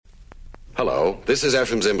Hello, this is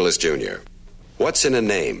Ephraim Zimbalist Jr. What's in a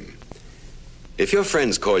name? If your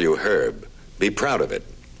friends call you Herb, be proud of it,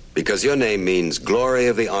 because your name means glory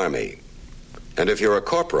of the army. And if you're a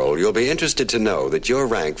corporal, you'll be interested to know that your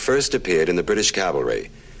rank first appeared in the British cavalry.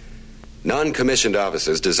 Non-commissioned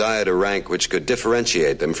officers desired a rank which could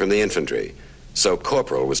differentiate them from the infantry, so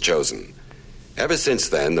corporal was chosen. Ever since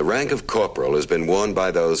then, the rank of corporal has been worn by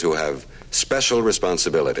those who have special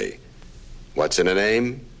responsibility. What's in a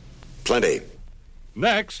name? Plenty.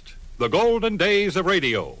 Next, the golden days of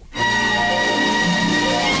radio.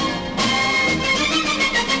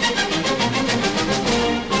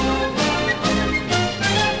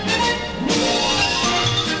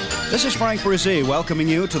 This is Frank Bresee welcoming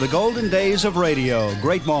you to the golden days of radio.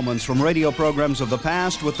 Great moments from radio programs of the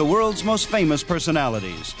past with the world's most famous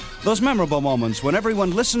personalities. Those memorable moments when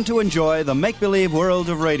everyone listened to enjoy the make-believe world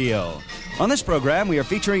of radio. On this program, we are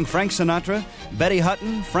featuring Frank Sinatra, Betty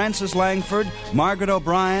Hutton, Frances Langford, Margaret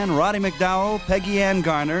O'Brien, Roddy McDowell, Peggy Ann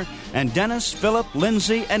Garner, and Dennis, Philip,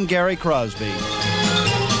 Lindsay, and Gary Crosby.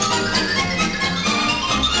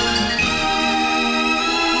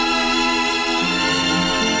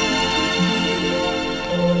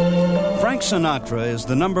 Frank Sinatra is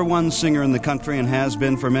the number one singer in the country and has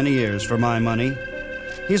been for many years, for my money.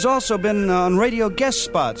 He's also been on radio guest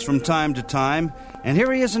spots from time to time, and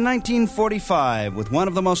here he is in 1945 with one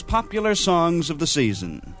of the most popular songs of the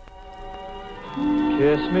season.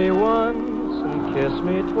 Kiss me once and kiss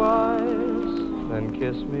me twice, then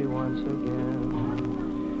kiss me once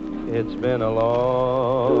again. It's been a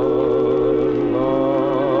long,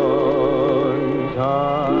 long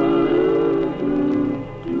time.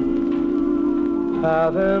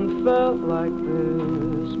 Haven't felt like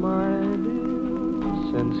this, my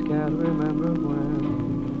dear, since can't remember when.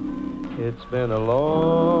 It's been a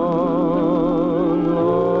long,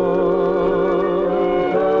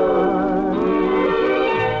 long time.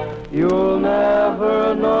 You'll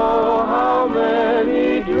never know how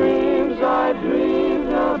many dreams I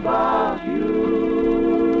dreamed about you,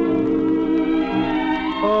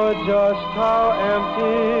 or just how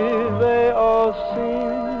empty they all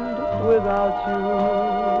seemed without you.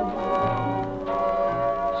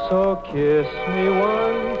 So kiss me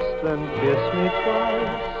once, then kiss me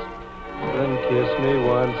twice, then kiss me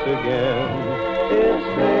once again. It's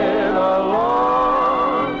been a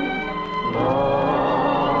long,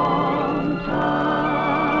 long time.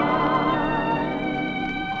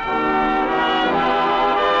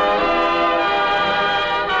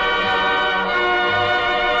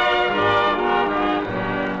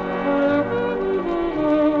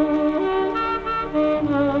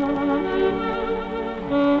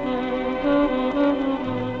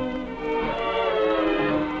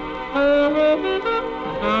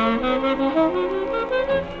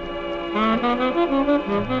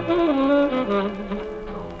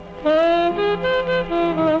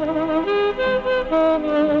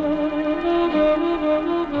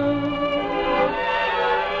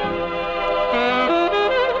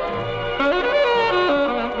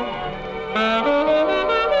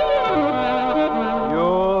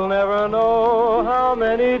 You'll never know how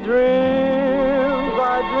many dreams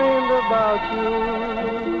I dreamed about you,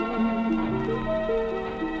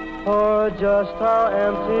 or just how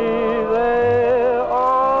empty they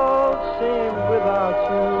all seemed without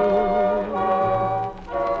you.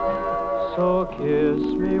 So kiss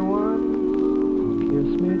me once,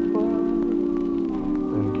 kiss me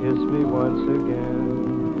twice, and kiss me once again.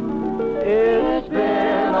 It's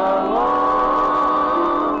been a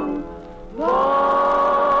long, long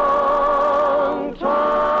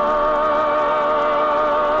time.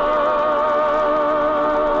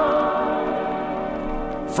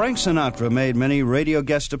 Frank Sinatra made many radio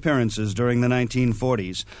guest appearances during the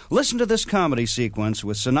 1940s. Listen to this comedy sequence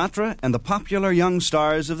with Sinatra and the popular young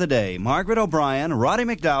stars of the day, Margaret O'Brien, Roddy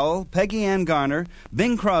McDowell, Peggy Ann Garner,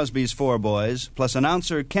 Bing Crosby's four boys, plus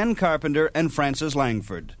announcer Ken Carpenter and Frances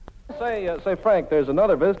Langford. Say, Frank, there's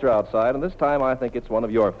another visitor outside, and this time I think it's one of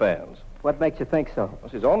your fans. What makes you think so? Well,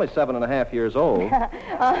 she's only 7.5 years old.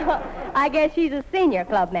 I guess she's a senior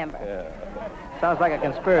club member. Yeah. Sounds like a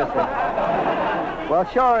conspiracy. Well,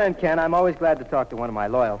 sure in, Ken. I'm always glad to talk to one of my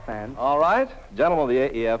loyal fans. All right. Gentlemen of the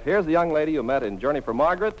AEF, here's the young lady you met in Journey for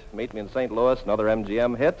Margaret, Meet Me in St. Louis, and other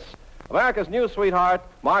MGM hits. America's new sweetheart,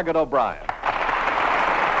 Margaret O'Brien.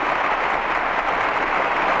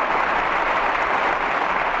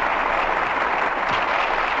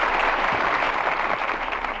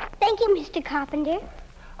 Thank you, Mr. Carpenter.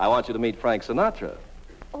 I want you to meet Frank Sinatra.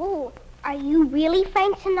 Oh, are you really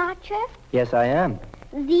Frank Sinatra? Yes, I am.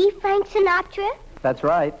 The Frank Sinatra? That's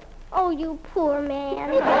right. Oh, you poor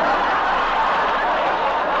man.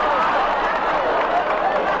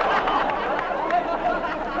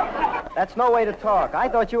 That's no way to talk. I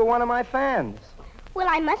thought you were one of my fans. Well,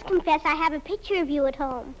 I must confess I have a picture of you at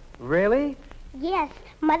home. Really? Yes,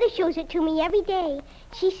 Mother shows it to me every day.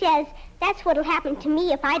 She says, that's what'll happen to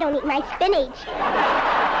me if I don't eat my spinach.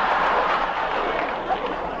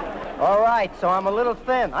 All right, so I'm a little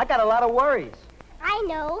thin. I got a lot of worries. I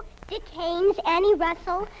know. Dick Haynes, Annie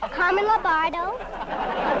Russell, Carmen Lombardo.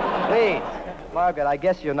 Please, Margaret, I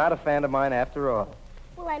guess you're not a fan of mine after all.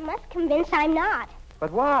 Well, I must convince I'm not.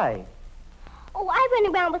 But why? Oh, I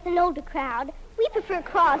run around with an older crowd. We prefer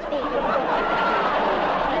Crosby.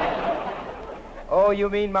 Oh, you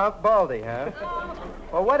mean Mount Baldy, huh?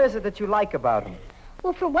 Well, what is it that you like about him?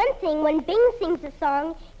 Well, for one thing, when Bing sings a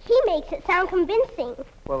song, he makes it sound convincing.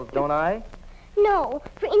 Well, don't I? No.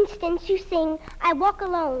 For instance, you sing, I Walk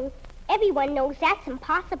Alone. Everyone knows that's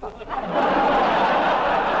impossible. Oh,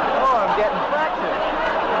 I'm getting fractured.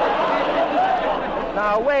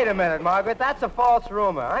 Now, wait a minute, Margaret. That's a false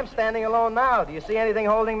rumor. I'm standing alone now. Do you see anything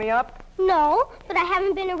holding me up? No, but I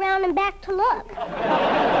haven't been around and back to look.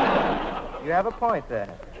 You have a point there.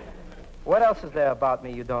 What else is there about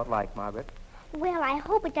me you don't like, Margaret? Well, I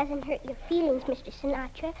hope it doesn't hurt your feelings, Mr.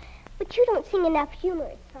 Sinatra, but you don't sing enough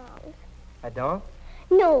humorous songs. I don't?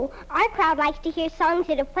 No, our crowd likes to hear songs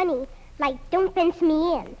that are funny, like Don't Fence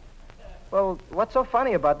Me In. Well, what's so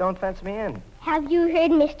funny about Don't Fence Me In? Have you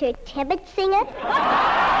heard Mr. Tibbet sing it?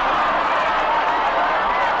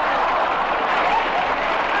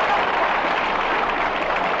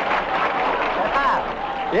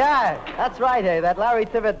 Yeah, that's right, hey. That Larry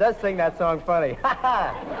Tibbet does sing that song funny.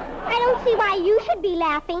 I don't see why you should be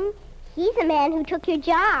laughing. He's a man who took your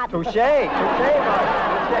job. Touche, Margaret,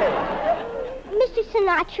 touche. Mr.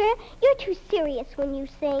 Sinatra, you're too serious when you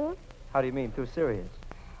sing. How do you mean, too serious?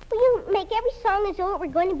 Well, you make every song as though it were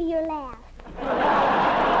going to be your last.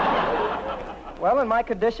 Well, in my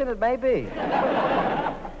condition, it may be.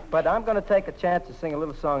 But I'm going to take a chance to sing a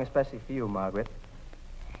little song especially for you, Margaret.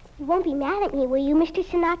 You won't be mad at me, will you, Mr.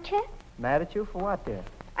 Sinatra? Mad at you for what, dear?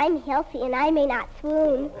 I'm healthy and I may not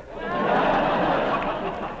swoon.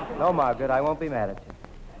 No, Margaret, I won't be mad at you.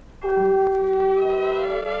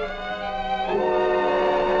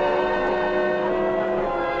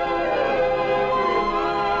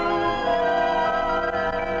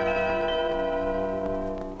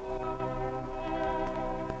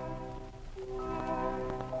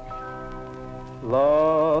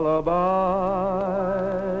 Lullaby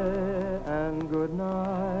and good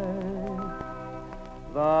night,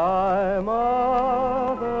 thy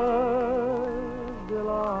mother's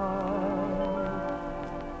delight,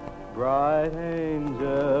 bright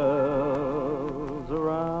angels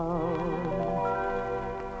around,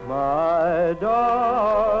 my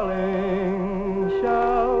darling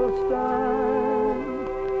shall stand,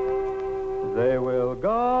 they will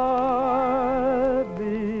guard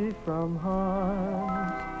thee from harm.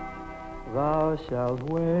 Thou shalt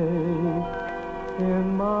wake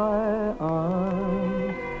in my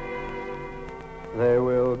arms. They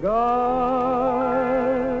will guard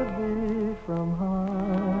thee from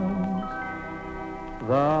harm.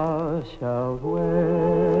 Thou shalt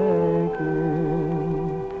wake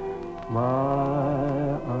in my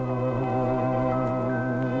arms.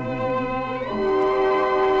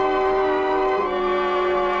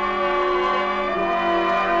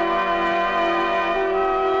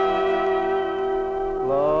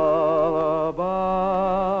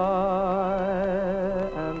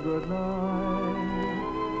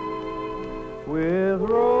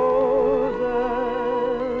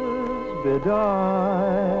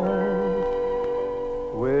 Bedight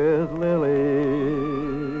with lilies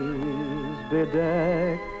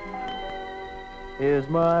bedecked is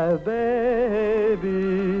my baby's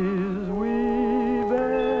wee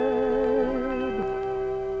bed.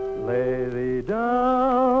 Lay thee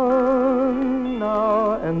down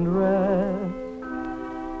now and rest.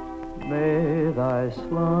 May thy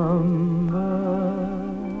slumber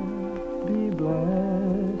be blessed.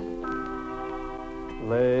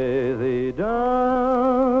 Lay thee down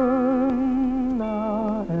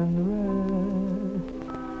now and rest.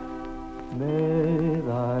 May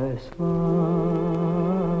thy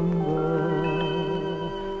slumber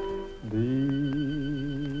be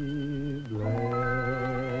blessed.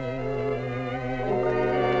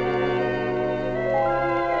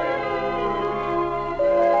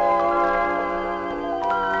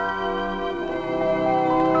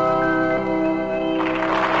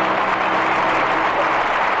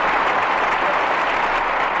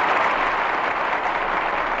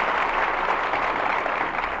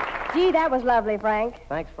 Gee, that was lovely, Frank.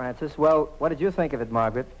 Thanks, Francis. Well, what did you think of it,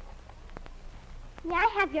 Margaret? May I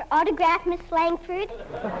have your autograph, Miss Langford?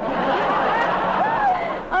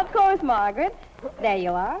 Of course, Margaret. There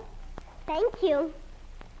you are. Thank you.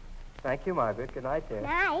 Thank you, Margaret. Good night, dear.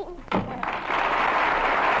 Night.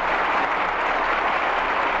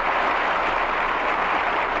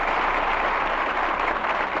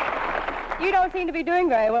 You don't seem to be doing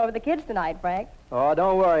very well with the kids tonight, Frank. Oh,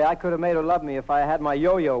 don't worry. I could have made her love me if I had my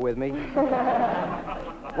yo-yo with me.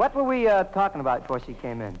 What were we talking about before she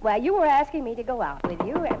came in? Well, you were asking me to go out with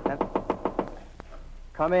you.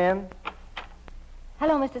 Come in.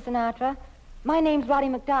 Hello, Mr. Sinatra. My name's Roddy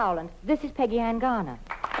McDowell, and this is Peggy Ann Garner.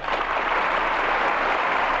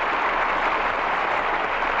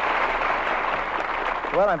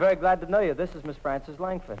 Well, I'm very glad to know you. This is Miss Frances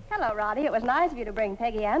Langford. Hello, Roddy. It was nice of you to bring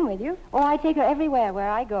Peggy Ann with you. Oh, I take her everywhere where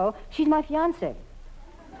I go. She's my fiancée.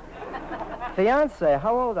 Fiancé?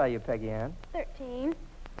 How old are you, Peggy Ann? 13.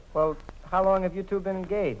 Well, how long have you two been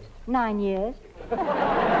engaged? 9 years.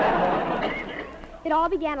 It all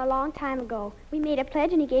began a long time ago. We made a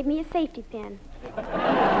pledge and he gave me a safety pin.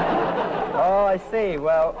 Oh, I see.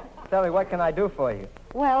 Well, tell me, what can I do for you?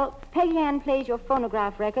 Well, Peggy Ann plays your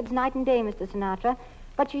phonograph records night and day, Mr. Sinatra,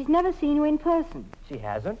 but she's never seen you in person. She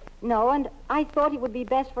hasn't? No, and I thought it would be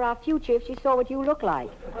best for our future if she saw what you look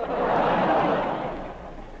like.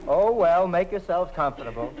 Oh, well, make yourselves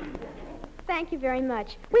comfortable. Thank you very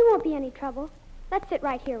much. We won't be any trouble. Let's sit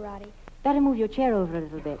right here, Roddy. Better move your chair over a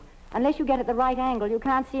little bit. Unless you get at the right angle, you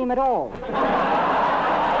can't see him at all.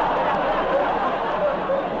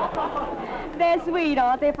 They're sweet,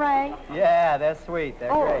 aren't they, Frank? Yeah, they're sweet.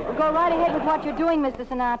 They're great. Go right ahead with what you're doing, Mr.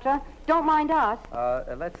 Sinatra. Don't mind us.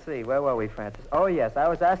 Let's see. Where were we, Francis? Oh, yes. I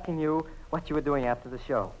was asking you what you were doing after the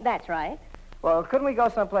show. That's right. Well, couldn't we go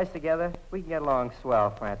someplace together? We can get along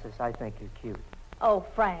swell, Francis. I think you're cute. Oh,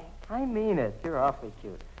 Frank. I mean it. You're awfully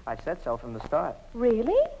cute. I've said so from the start.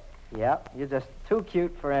 Really? Yep. You're just too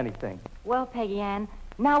cute for anything. Well, Peggy Ann,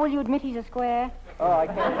 now will you admit he's a square? Oh, I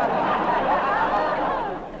can't.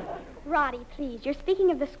 Roddy, please. You're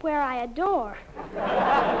speaking of the square I adore.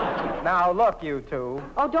 Now, look, you two.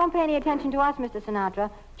 Oh, don't pay any attention to us, Mr. Sinatra.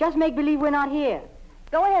 Just make believe we're not here.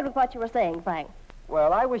 Go ahead with what you were saying, Frank.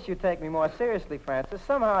 Well, I wish you'd take me more seriously, Francis.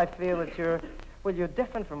 Somehow I feel that you're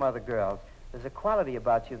different from other girls. There's a quality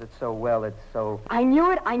about you that's so, well, it's so... I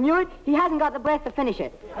knew it. He hasn't got the breath to finish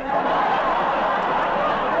it.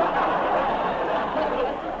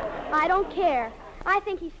 I don't care. I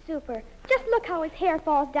think he's super. Just look how his hair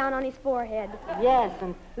falls down on his forehead. Yes,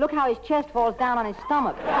 and look how his chest falls down on his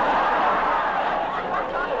stomach.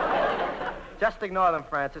 Just ignore them,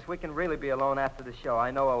 Francis. We can really be alone after the show.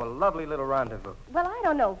 I know a lovely little rendezvous. Well, I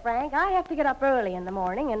don't know, Frank. I have to get up early in the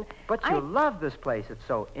morning, and... But you love this place. It's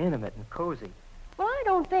so intimate and cozy. Well, I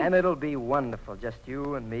don't think... And it'll be wonderful. Just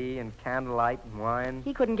you and me and candlelight and wine.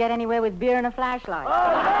 He couldn't get anywhere with beer and a flashlight.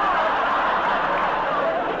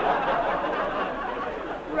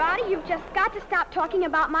 Roddy, you've just got to stop talking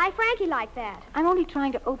about my Frankie like that. I'm only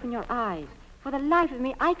trying to open your eyes. For the life of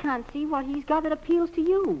me, I can't see what he's got that appeals to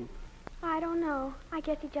you. I don't know. I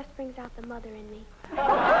guess he just brings out the mother in me.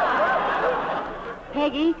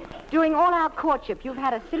 Peggy, during all our courtship, you've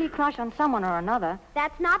had a silly crush on someone or another.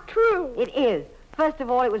 That's not true. It is. First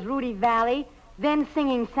of all, it was Rudy Valley, then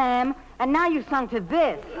Singing Sam, and now you've sung to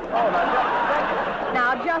this.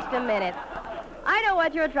 Now, just a minute. I know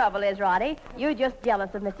what your trouble is, Roddy. You're just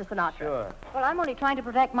jealous of Mr. Sinatra. Sure. Well, I'm only trying to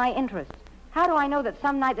protect my interests. How do I know that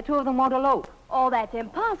some night the two of them won't elope? Oh, that's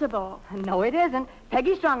impossible. No, it isn't.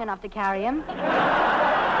 Peggy's strong enough to carry him.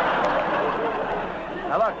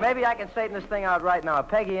 Now, look, maybe I can straighten this thing out right now.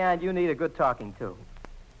 Peggy Ann, you need a good talking to.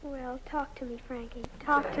 Well, talk to me, Frankie.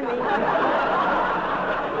 Talk to me.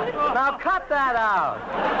 Now, cut that out.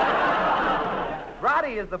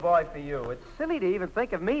 Roddy is the boy for you. It's silly to even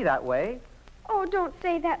think of me that way. Oh, don't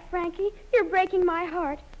say that, Frankie. You're breaking my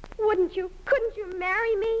heart. Couldn't you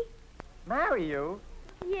marry me? Marry you?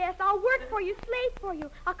 Yes, I'll work for you, slave for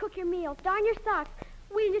you. I'll cook your meals, darn your socks,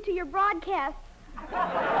 wheel you to your broadcasts.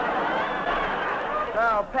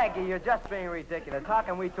 No, Peggy, you're just being ridiculous. How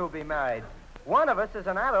can we two be married? One of us is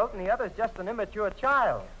an adult and the other's just an immature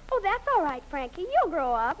child. Oh, that's all right, Frankie. You'll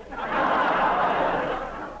grow up.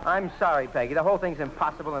 I'm sorry, Peggy. The whole thing's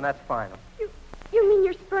impossible and that's final. You mean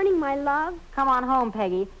you're spurning my love? Come on home,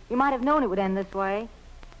 Peggy. You might have known it would end this way.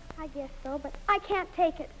 I guess so, but I can't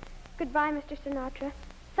take it. Goodbye, Mr. Sinatra.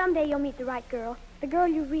 Someday you'll meet the right girl, the girl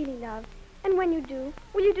you really love. And when you do,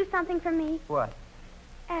 will you do something for me? What?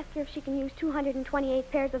 Ask her if she can use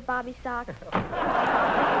 228 pairs of Bobby socks.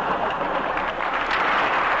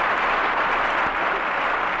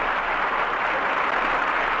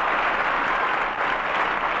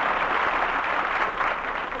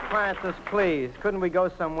 Francis, please, couldn't we go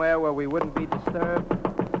somewhere where we wouldn't be disturbed?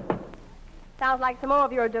 Sounds like some more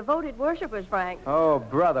of your devoted worshipers, Frank. Oh,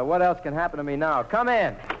 brother, what else can happen to me now? Come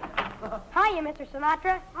in. Hiya, Mr.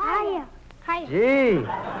 Sinatra. Hiya. Hiya. Gee.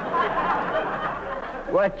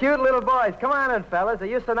 What cute little boys. Come on in, fellas. Are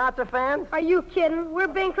you Sinatra fans? Are you kidding? We're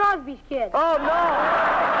Bing Crosby's kids. Oh, no.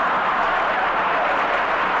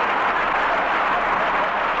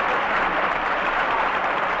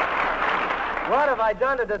 What have I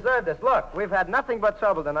done to deserve this? Look, we've had nothing but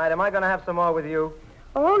trouble tonight. Am I going to have some more with you?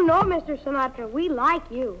 Oh, no, Mr. Sinatra. We like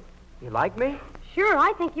you. You like me? Sure,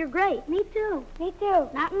 I think you're great. Me too. Me too.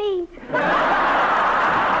 Not me.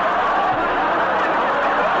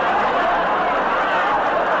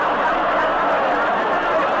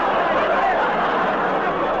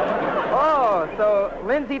 Oh, so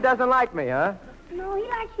Lindsay doesn't like me, huh? No, he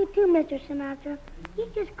likes you too, Mr. Sinatra.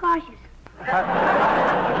 He's just cautious.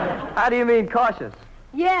 How do you mean cautious?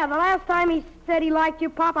 Yeah, the last time he said he liked you,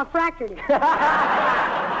 Papa fractured him.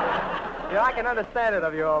 Yeah, I can understand it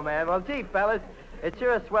of you, old man. Well, gee, fellas, it's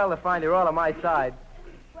sure swell to find you're all on my side.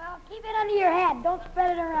 Well, keep it under your hat. Don't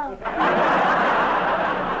spread it around.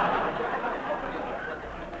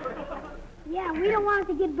 Yeah, we don't want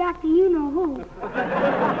it to get back to you know who.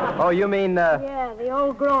 Oh, you mean, Yeah, the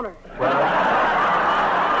old groaner.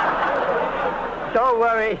 Don't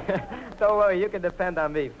worry. Don't worry. You can depend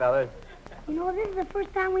on me, fellas. You know, this is the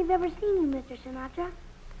first time we've ever seen you, Mr. Sinatra.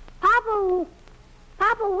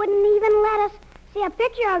 Papa wouldn't even let us see a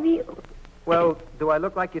picture of you. Well, do I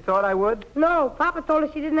look like you thought I would? No, Papa told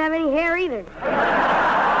us you didn't have any hair either.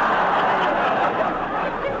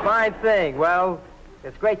 Fine thing. Well,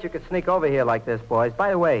 it's great you could sneak over here like this, boys. By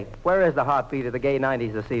the way, where is the heartbeat of the gay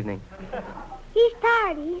 90s this evening? He's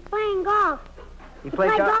tired. He's playing golf. He He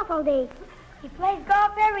plays golf all day. He plays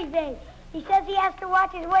golf every day. He says he has to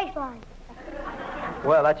watch his waistline.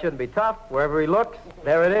 Well, that shouldn't be tough. Wherever he looks,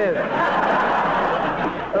 there it is.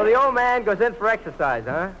 So the old man goes in for exercise,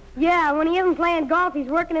 huh? Yeah, when he isn't playing golf, he's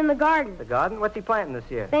working in the garden. The garden? What's he planting this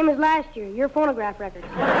year? Same as last year, your phonograph records.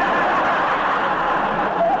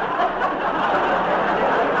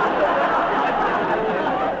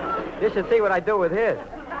 You should see what I do with his.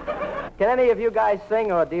 Can any of you guys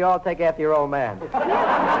sing, or do you all take after your old man?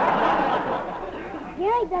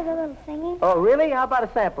 Gary does a little singing. Oh, really? How about a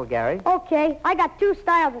sample, Gary? Okay, I got two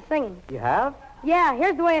styles of singing. You have? Yeah,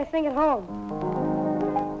 here's the way I sing at home.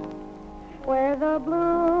 Where the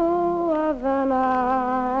blue of the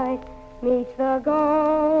night meets the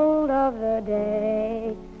gold of the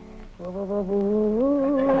day. Boo, boo, boo, boo,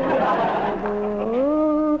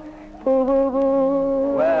 boo, boo, boo,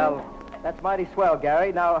 boo. Well, that's mighty swell,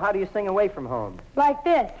 Gary. Now, how do you sing away from home? Like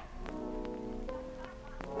this.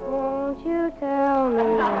 Won't you tell me you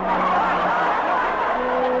will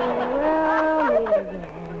meet again?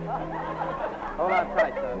 Hold on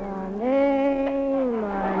tight, son. Monday,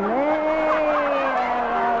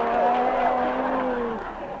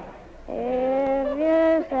 if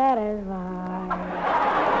you're satisfied,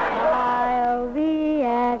 I'll be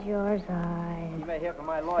at your side. You may hear from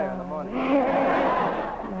my lawyer in the morning.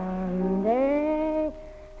 Monday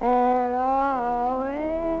and always.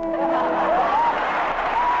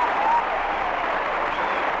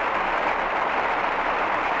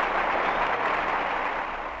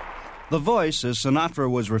 The voice, as Sinatra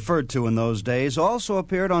was referred to in those days, also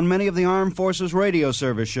appeared on many of the Armed Forces radio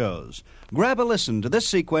service shows. Grab a listen to this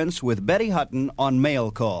sequence with Betty Hutton on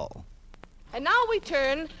Mail Call. And now we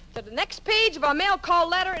turn to the next page of our mail call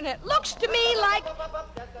letter, and it looks to me like...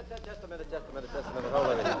 Just a minute.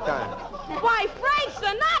 Hold it. Time. Why, Frank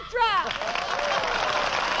Sinatra!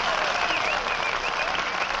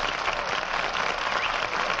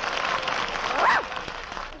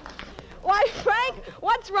 Why, Frank,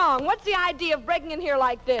 what's wrong? What's the idea of breaking in here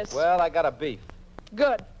like this? Well, I got a beef.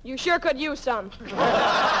 Good. You sure could use some. No,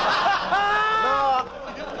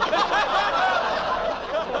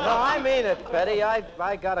 I mean it, Betty.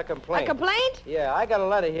 I got a complaint. A complaint? Yeah, I got a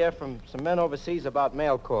letter here from some men overseas about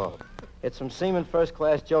mail call. It's from Seaman First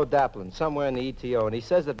Class Joe Daplin, somewhere in the ETO, and he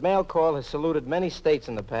says that mail call has saluted many states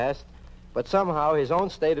in the past, but somehow his own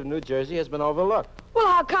state of New Jersey has been overlooked. Well,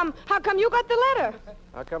 how come you got the letter?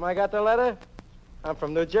 How come I got the letter? I'm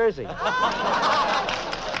from New Jersey.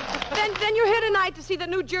 Then you're here tonight to see that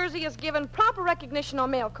New Jersey is given proper recognition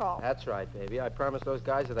on mail call. That's right, baby. I promised those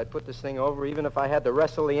guys that I'd put this thing over even if I had to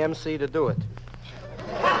wrestle the MC to do it.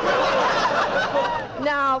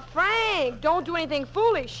 Now, Frank, don't do anything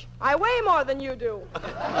foolish. I weigh more than you do.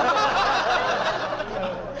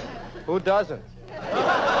 Who doesn't?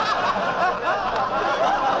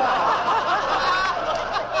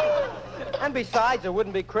 And besides, it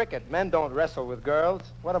wouldn't be cricket. Men don't wrestle with girls.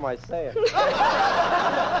 What am I saying? They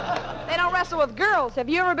don't wrestle with girls. Have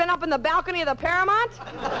you ever been up in the balcony of the Paramount?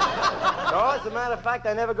 No, as a matter of fact,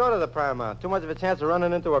 I never go to the Paramount. Too much of a chance of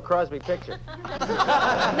running into a Crosby picture.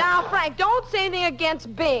 Now, Frank, don't say anything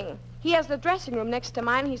against Bing. He has the dressing room next to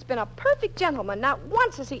mine. He's been a perfect gentleman. Not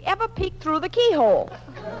once has he ever peeked through the keyhole.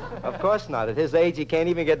 Of course not. At his age, he can't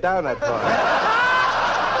even get down that far.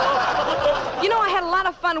 You know, I had a lot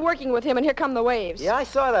of fun working with him, and here come the waves. Yeah, I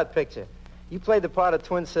saw that picture. You played the part of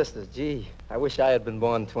twin sisters. Gee, I wish I had been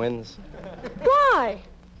born twins. Why?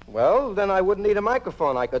 Well, then I wouldn't need a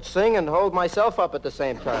microphone. I could sing and hold myself up at the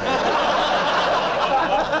same time.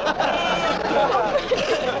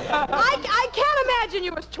 I can't imagine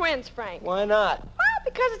you as twins, Frank. Why not? Well,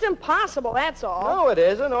 because it's impossible, that's all. No, it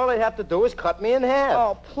isn't. All they'd have to do is cut me in half.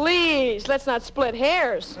 Oh, please, let's not split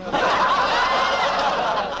hairs.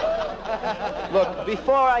 Look,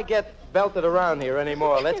 before I get belted around here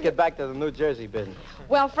anymore, let's get back to the New Jersey business.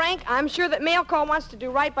 Well, Frank, I'm sure that Mail Call wants to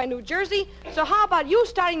do right by New Jersey, so how about you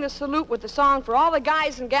starting the salute with the song for all the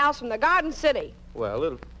guys and gals from the Garden City? Well,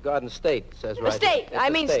 little Garden State says right. State. It's I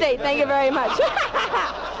a mean state. Thank you very much.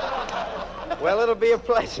 Well, it'll be a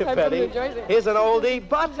pleasure, I'm from Betty. New Jersey. Here's an oldie,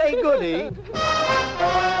 but a goodie.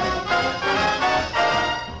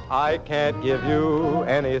 I can't give you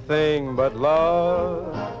anything but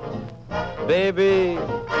love. Baby,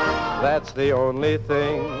 that's the only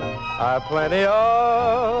thing I've plenty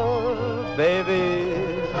of. Baby,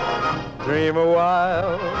 dream a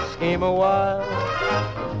while, scheme a while.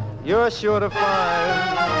 You're sure to find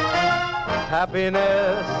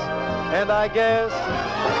happiness, and I guess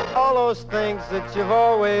all those things that you've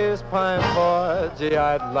always pined for. Gee,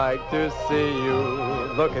 I'd like to see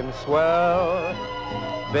you looking swell.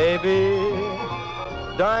 Baby,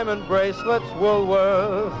 diamond bracelets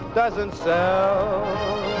Woolworth doesn't sell.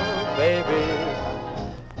 Baby,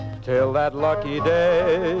 till that lucky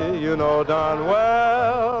day, you know darn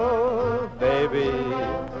well. Baby,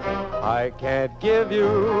 I can't give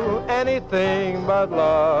you anything but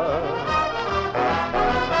love.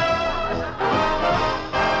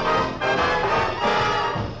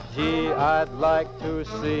 Gee, I'd like to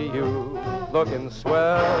see you looking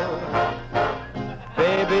swell.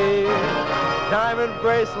 Baby, diamond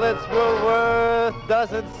bracelets Woolworth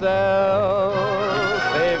doesn't sell.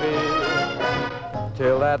 Baby,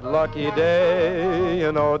 till that lucky day,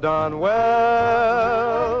 you know darn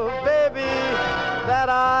well, baby, that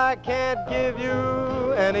I can't give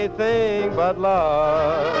you anything but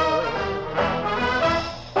love.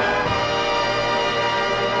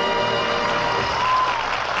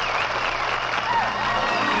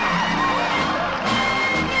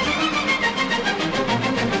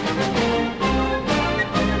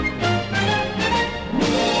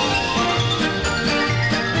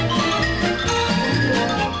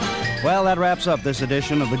 Well, that wraps up this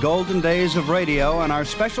edition of the Golden Days of Radio and our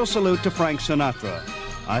special salute to Frank Sinatra.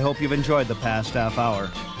 I hope you've enjoyed the past half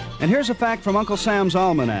hour. And here's a fact from Uncle Sam's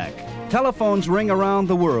Almanac. Telephones ring around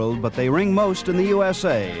the world, but they ring most in the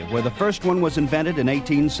USA, where the first one was invented in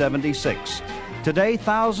 1876. Today,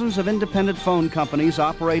 thousands of independent phone companies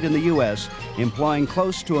operate in the U.S., employing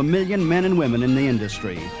close to 1 million men and women in the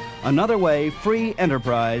industry. Another way free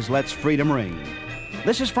enterprise lets freedom ring.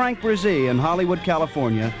 This is Frank Bresee in Hollywood,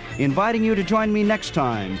 California, inviting you to join me next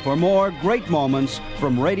time for more great moments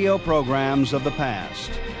from radio programs of the past.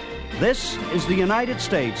 This is the United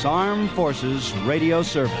States Armed Forces Radio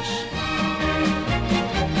Service.